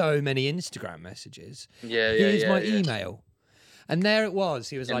so many Instagram messages. Here's my email. And there it was.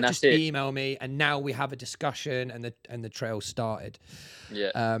 He was like, just email me. And now we have a discussion and the trail started.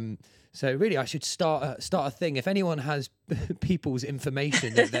 Yeah. So really, I should start a thing. If anyone has people's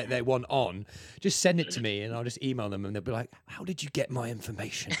information that they want on, just send it to me, and I'll just email them, and they'll be like, "How did you get my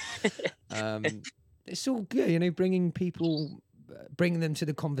information?" It's all good, bringing them to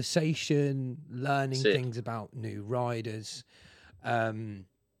the conversation, learning things about new riders. There's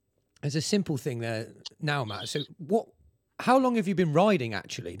a simple thing there now, Matt. So how long have you been riding?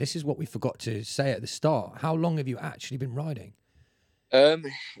 Actually, this is what we forgot to say at the start. How long have you actually been riding?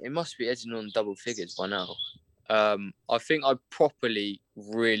 It must be edging on double figures by now. I think I properly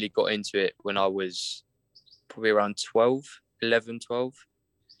really got into it when I was probably around 11, 12.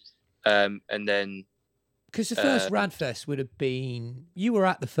 And then... Because the first Radfest would have been... You were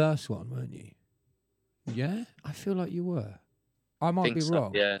at the first one, weren't you? Yeah? I feel like you were. I might be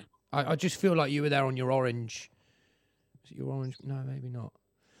wrong. Yeah. I just feel like you were there on your orange... Was it your orange? No, maybe not.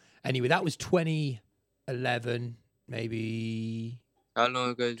 Anyway, that was 20... 11, maybe How long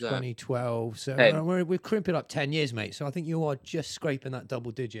ago is that? 2012. So 10. we're crimping up 10 years, mate. So I think you are just scraping that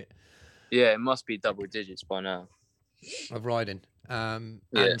double digit Yeah, it must be double digits by now. of riding. Yeah.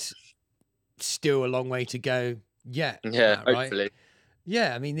 And still a long way to go yet. Yeah, right? hopefully.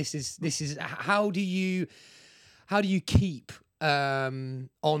 Yeah, I mean, this is how do you keep on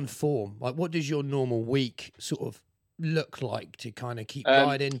form? Like, what does your normal week sort of look like to kind of keep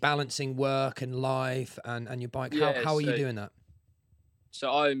riding, balancing work and life and your bike? How are you doing that? So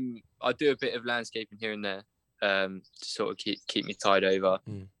I do a bit of landscaping here and there, to sort of keep me tied over,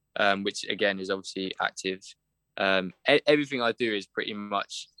 which again is obviously active. Everything I do is pretty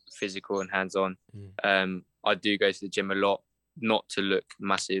much physical and hands-on. I do go to the gym a lot, not to look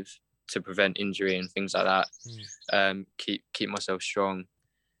massive, to prevent injury and things like that. Keep myself strong.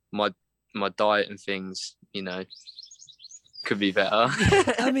 My diet and things, could be better.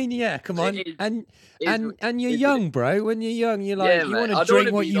 I mean, yeah, come on. And you're young, bro. When you're young, you're like, you want to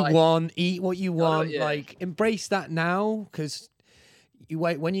drink what you want, eat what you want. Like, embrace that now, because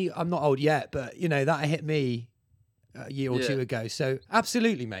I'm not old yet, but that hit me a year or two ago. So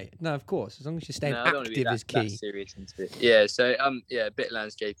absolutely, mate. No, of course, as long as you're staying active is key. That serious into it. Yeah. So a bit of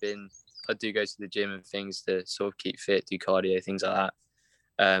landscaping. I do go to the gym and things to sort of keep fit, do cardio, things like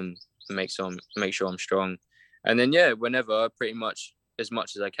that. Make sure I'm strong. And then, whenever, pretty much as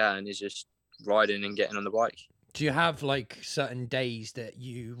much as I can is just riding and getting on the bike. Do you have like certain days that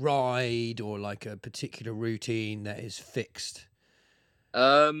you ride, or like a particular routine that is fixed?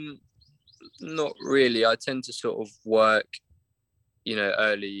 Not really. I tend to sort of work,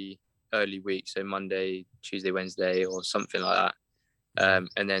 early week. So Monday, Tuesday, Wednesday, or something like that.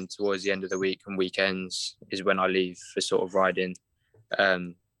 And then towards the end of the week and weekends is when I leave for sort of riding. But,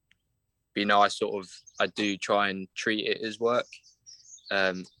 I do try and treat it as work,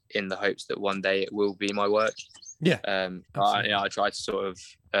 in the hopes that one day it will be my work. Yeah. I try to sort of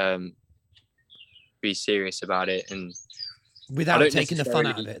be serious about it, and without taking the fun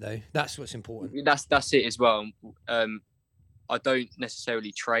out of it, though. That's what's important. That's it as well. I don't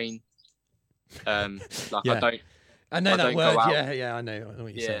necessarily train. I don't. I know that word. Yeah, I know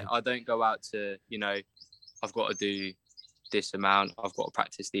what you're saying. I don't go out to, I've got to do this amount, I've got to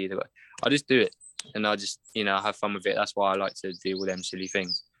practice the other way. I just do it, and I just have fun with it. That's why I like to do all them silly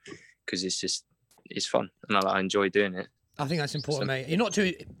things, because it's fun, and I enjoy doing it. I think that's important, mate. You're not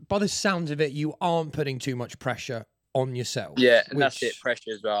too, by the sounds of it, you aren't putting too much pressure on yourself. Yeah, and that's it.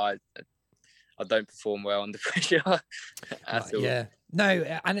 Pressure as well. I don't perform well under pressure at all. Yeah,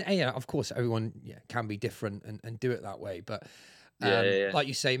 no, and of course everyone can be different and do it that way, but like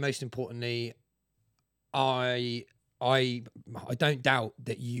you say, most importantly, I don't doubt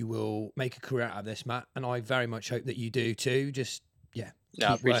that you will make a career out of this, Matt, and I very much hope that you do too. Just keep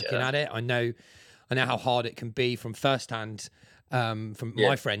working at it. I know how hard it can be from firsthand, from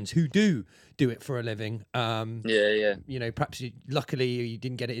my friends who do it for a living. Perhaps luckily you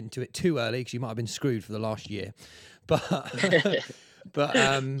didn't get into it too early, because you might have been screwed for the last year. But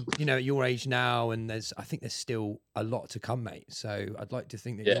at your age now, and I think there's still a lot to come, mate. So I'd like to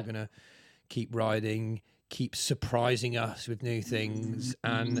think that you're gonna keep riding, keep surprising us with new things,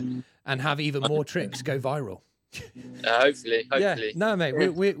 and have even more tricks go viral. Hopefully. Yeah, no, mate,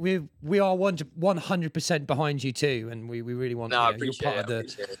 we are 100% behind you too, and we really want you're part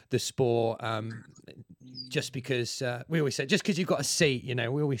of the sport. Just because we always say, just because you've got a seat,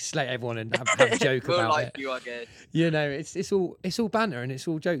 we always slate everyone and have a joke about it. You, I guess. It's all banter and it's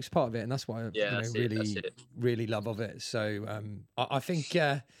all jokes, part of it, and that's why I really love of it. So I think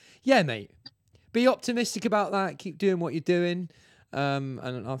mate, be optimistic about that. Keep doing what you're doing,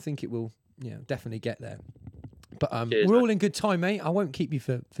 and I think it will definitely get there. But Cheers, we're all in good time, mate. I won't keep you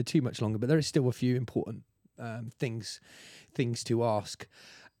for too much longer, but there is still a few important things to ask.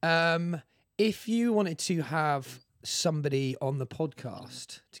 If you wanted to have somebody on the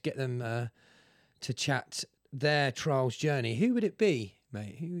podcast to get them to chat their trials journey, who would it be,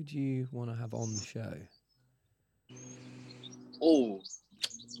 mate? Who would you want to have on the show? Oh,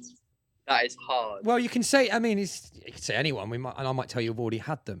 that is hard. Well, you can say, you can say anyone. I might tell you I've already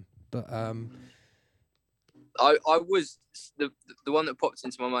had them, but I was the one that popped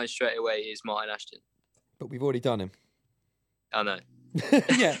into my mind straight away is Martin Ashton. But we've already done him. I know.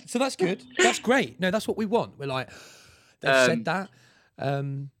 Yeah, so that's good. That's great. No, that's what we want. We're like, they've said that.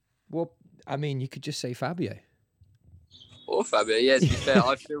 You could just say Fabio. Or Fabio, yeah, to be fair.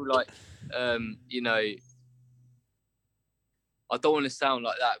 I feel like, I don't want to sound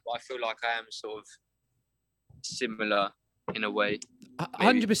like that, but I feel like I am sort of similar in a way.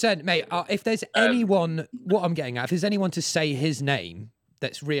 100%, mate. If there's anyone, what I'm getting at, if there's anyone to say his name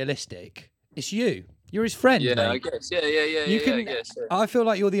that's realistic, it's you. You're his friend, Yeah, mate. I guess. Yeah, I guess. Yeah. I feel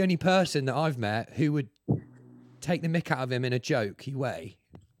like you're the only person that I've met who would take the mick out of him in a jokey way.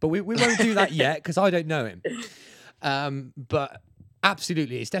 But we won't do that yet because I don't know him. But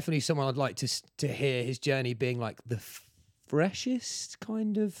absolutely, it's definitely someone I'd like to hear his journey being like the freshest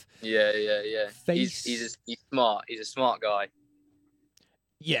kind of. Yeah. Face. He's smart. He's a smart guy.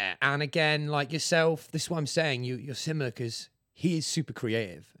 Yeah, and again, like yourself, this is what I'm saying. You're similar because he is super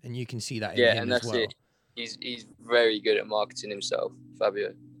creative, and you can see that in him and as that's well. it. He's very good at marketing himself,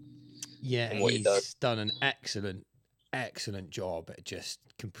 Fabio. Yeah, he's done an excellent job at just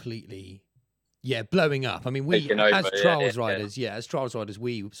completely, blowing up. I mean, we as trials riders,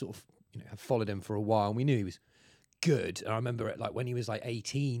 we sort of have followed him for a while, and we knew he was good. And I remember it like when he was like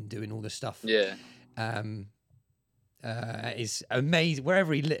 18, doing all the stuff. Yeah. Is amazing.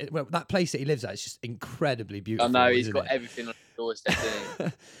 Wherever that place that he lives at is just incredibly beautiful. I know he's got everything on his doorstep, doesn't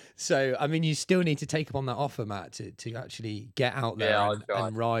he? So I mean, you still need to take up on that offer, Matt, to actually get out there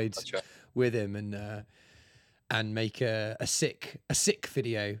and ride with him and make a sick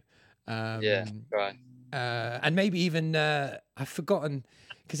video. Right. And maybe even I've forgotten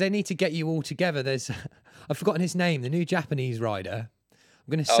because they need to get you all together. I've forgotten his name, the new Japanese rider.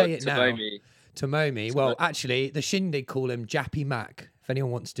 I'm going to say it now. Tomomi. Well, actually, the Shindig call him Jappy Mac. If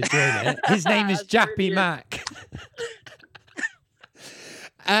anyone wants to join it, his name is Jappy Mac.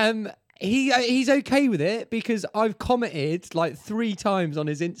 He's okay with it because I've commented like 3 times on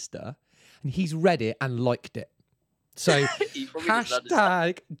his Insta, and he's read it and liked it. So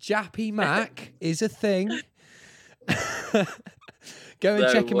hashtag Jappy Mac is a thing. Go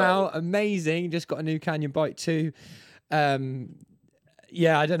and check him out. Amazing. Just got a new Canyon bike too.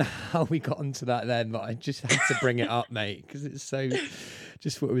 Yeah, I don't know how we got onto that then, but I just had to bring it up, mate, because it's so.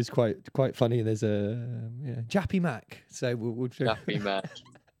 Just thought it was quite funny. There's a Jappy Mac, so we'll Jappy Mac.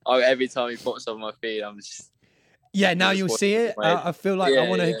 Every time he pops on my feed, I'm just. Yeah, now you'll see it. I feel like I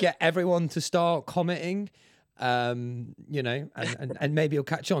want to get everyone to start commenting, and maybe it'll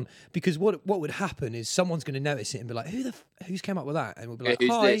catch on because what would happen is someone's going to notice it and be like, who's came up with that? And we'll be like,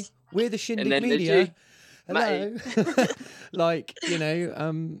 hi, this? We're the Shindig Media. Hello.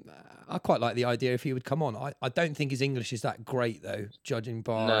 I quite like the idea if he would come on. I don't think his English is that great though, judging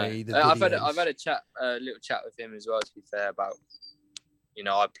by the videos. I've had a little chat with him as well, to be fair, about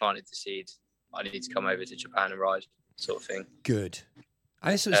I planted the seed. I need to come over to Japan and ride, sort of thing. Good.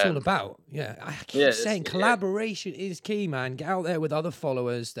 And that's what it's all about. Yeah. I keep saying collaboration is key, man. Get out there with other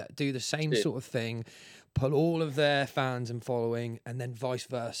followers that do the same sort of thing. Pull all of their fans and following, and then vice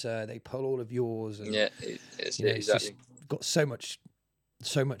versa. They pull all of yours. And, exactly. It's just got so much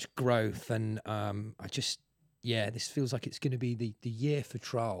growth, and this feels like it's going to be the year for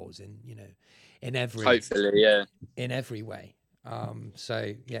trials, in every hopefully, in every way.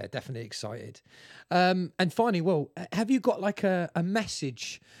 So yeah, definitely excited. And finally, have you got like a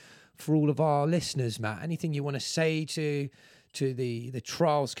message for all of our listeners, Matt? Anything you want to say to the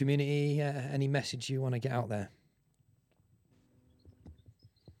trials community? Any message you want to get out there?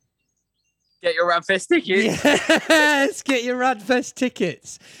 Get your Radfest tickets. Yes, get your Radfest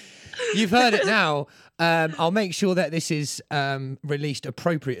tickets. You've heard it now. I'll make sure that this is released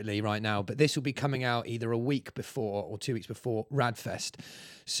appropriately right now, but this will be coming out either a week before or 2 weeks before Radfest.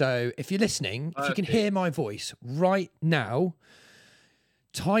 So if you're listening, if you can hear my voice right now,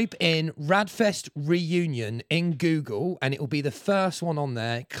 type in Radfest Reunion in Google and it will be the first one on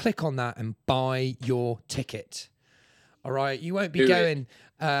there. Click on that and buy your ticket. All right, you won't be going.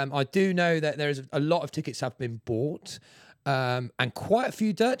 I do know that there's a lot of tickets have been bought and quite a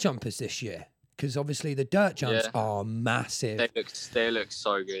few dirt jumpers this year. Because obviously the dirt jumps are massive. They look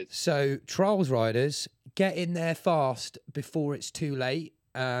so good. So trials riders, get in there fast before it's too late.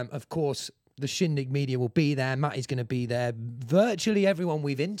 Of course, the Shindig Media will be there. Matty's going to be there. Virtually everyone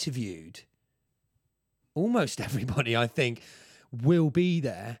we've interviewed, almost everybody, I think, will be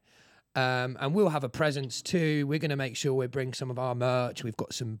there. And we'll have a presence too. We're going to make sure we bring some of our merch. We've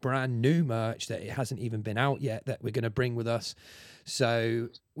got some brand new merch that it hasn't even been out yet that we're going to bring with us. So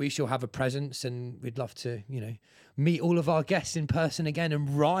we shall have a presence, and we'd love to, meet all of our guests in person again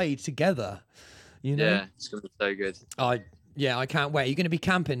and ride together. Yeah, it's going to be so good. I can't wait. You're going to be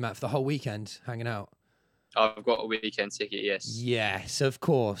camping, Matt, for the whole weekend, hanging out. I've got a weekend ticket, yes. Yes, of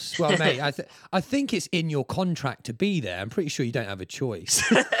course. Well, mate, I think it's in your contract to be there. I'm pretty sure you don't have a choice.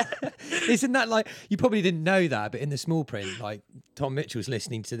 Isn't that like, you probably didn't know that, but in the small print, like Tom Mitchell's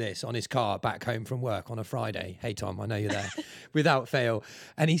listening to this on his car back home from work on a Friday. Hey, Tom, I know you're there. Without fail.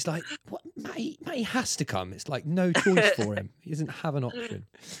 And he's like, what? Matty has to come. It's like no choice for him. He doesn't have an option.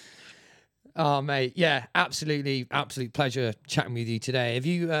 Oh, mate. Yeah, absolutely. Absolute pleasure chatting with you today. Have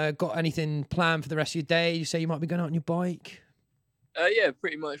you got anything planned for the rest of your day? You say you might be going out on your bike? Yeah,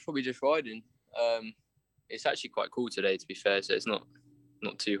 pretty much probably just riding. It's actually quite cool today, to be fair, so it's not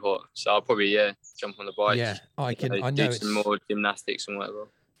too hot. So I'll probably, jump on the bike. Yeah, I know do it's some more gymnastics and whatever.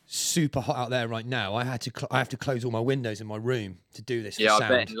 super hot out there right now. I have to close all my windows in my room to do this for Yeah, I sound.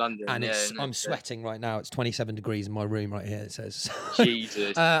 bet in London. And I'm sweating right now. It's 27 degrees in my room right here, it says.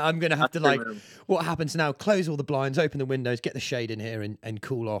 Jesus. I'm going to have That's to, what happens now, close all the blinds, open the windows, get the shade in here and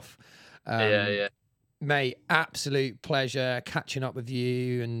cool off. Yeah. Mate, absolute pleasure catching up with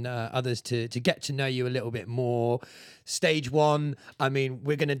you and others to get to know you a little bit more. Stage 1, I mean,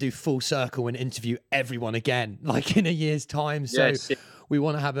 we're going to do full circle and interview everyone again, like in a year's time. So we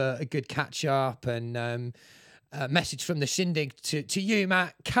want to have a good catch up and message from the Shindig to you,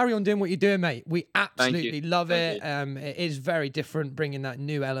 Matt. Carry on doing what you're doing, mate. We absolutely love it. It is very different, bringing that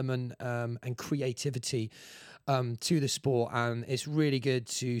new element and creativity to the sport, and it's really good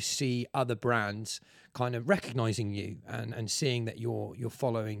to see other brands kind of recognizing you and seeing that your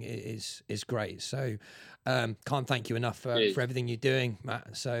following is great. So can't thank you enough for everything you're doing,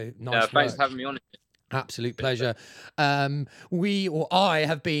 Matt. So nice work. Thanks for having me on. Absolute pleasure. I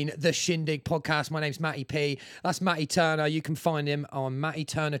have been the Shindig Podcast. My name's Matty P. That's Matty Turner. You can find him on Matty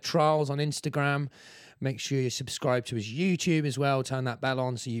Turner Trials on Instagram. Make sure you subscribe to his YouTube as well. Turn that bell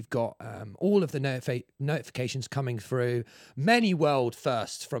on so you've got all of the notifications coming through. Many world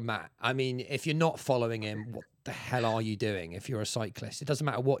firsts from Matt. I mean, if you're not following him, what the hell are you doing? If you're a cyclist, it doesn't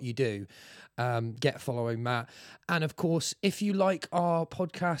matter what you do. Get following Matt. And of course, if you like our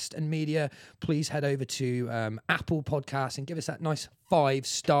podcast and media, please head over to Apple Podcasts and give us that nice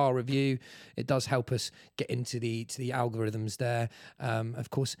 5-star review. It does help us get into the algorithms there. Of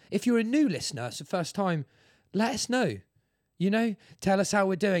course, if you're a new listener, it's the first time, let us know. You know, tell us how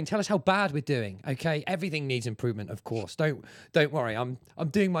we're doing. Tell us how bad we're doing. Okay, everything needs improvement, of course. Don't worry. I'm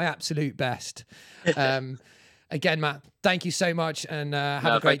doing my absolute best. Again, Matt, thank you so much, and have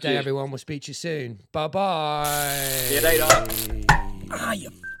a great day, everyone. We'll speak to you soon. Bye-bye. See you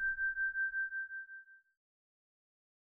later.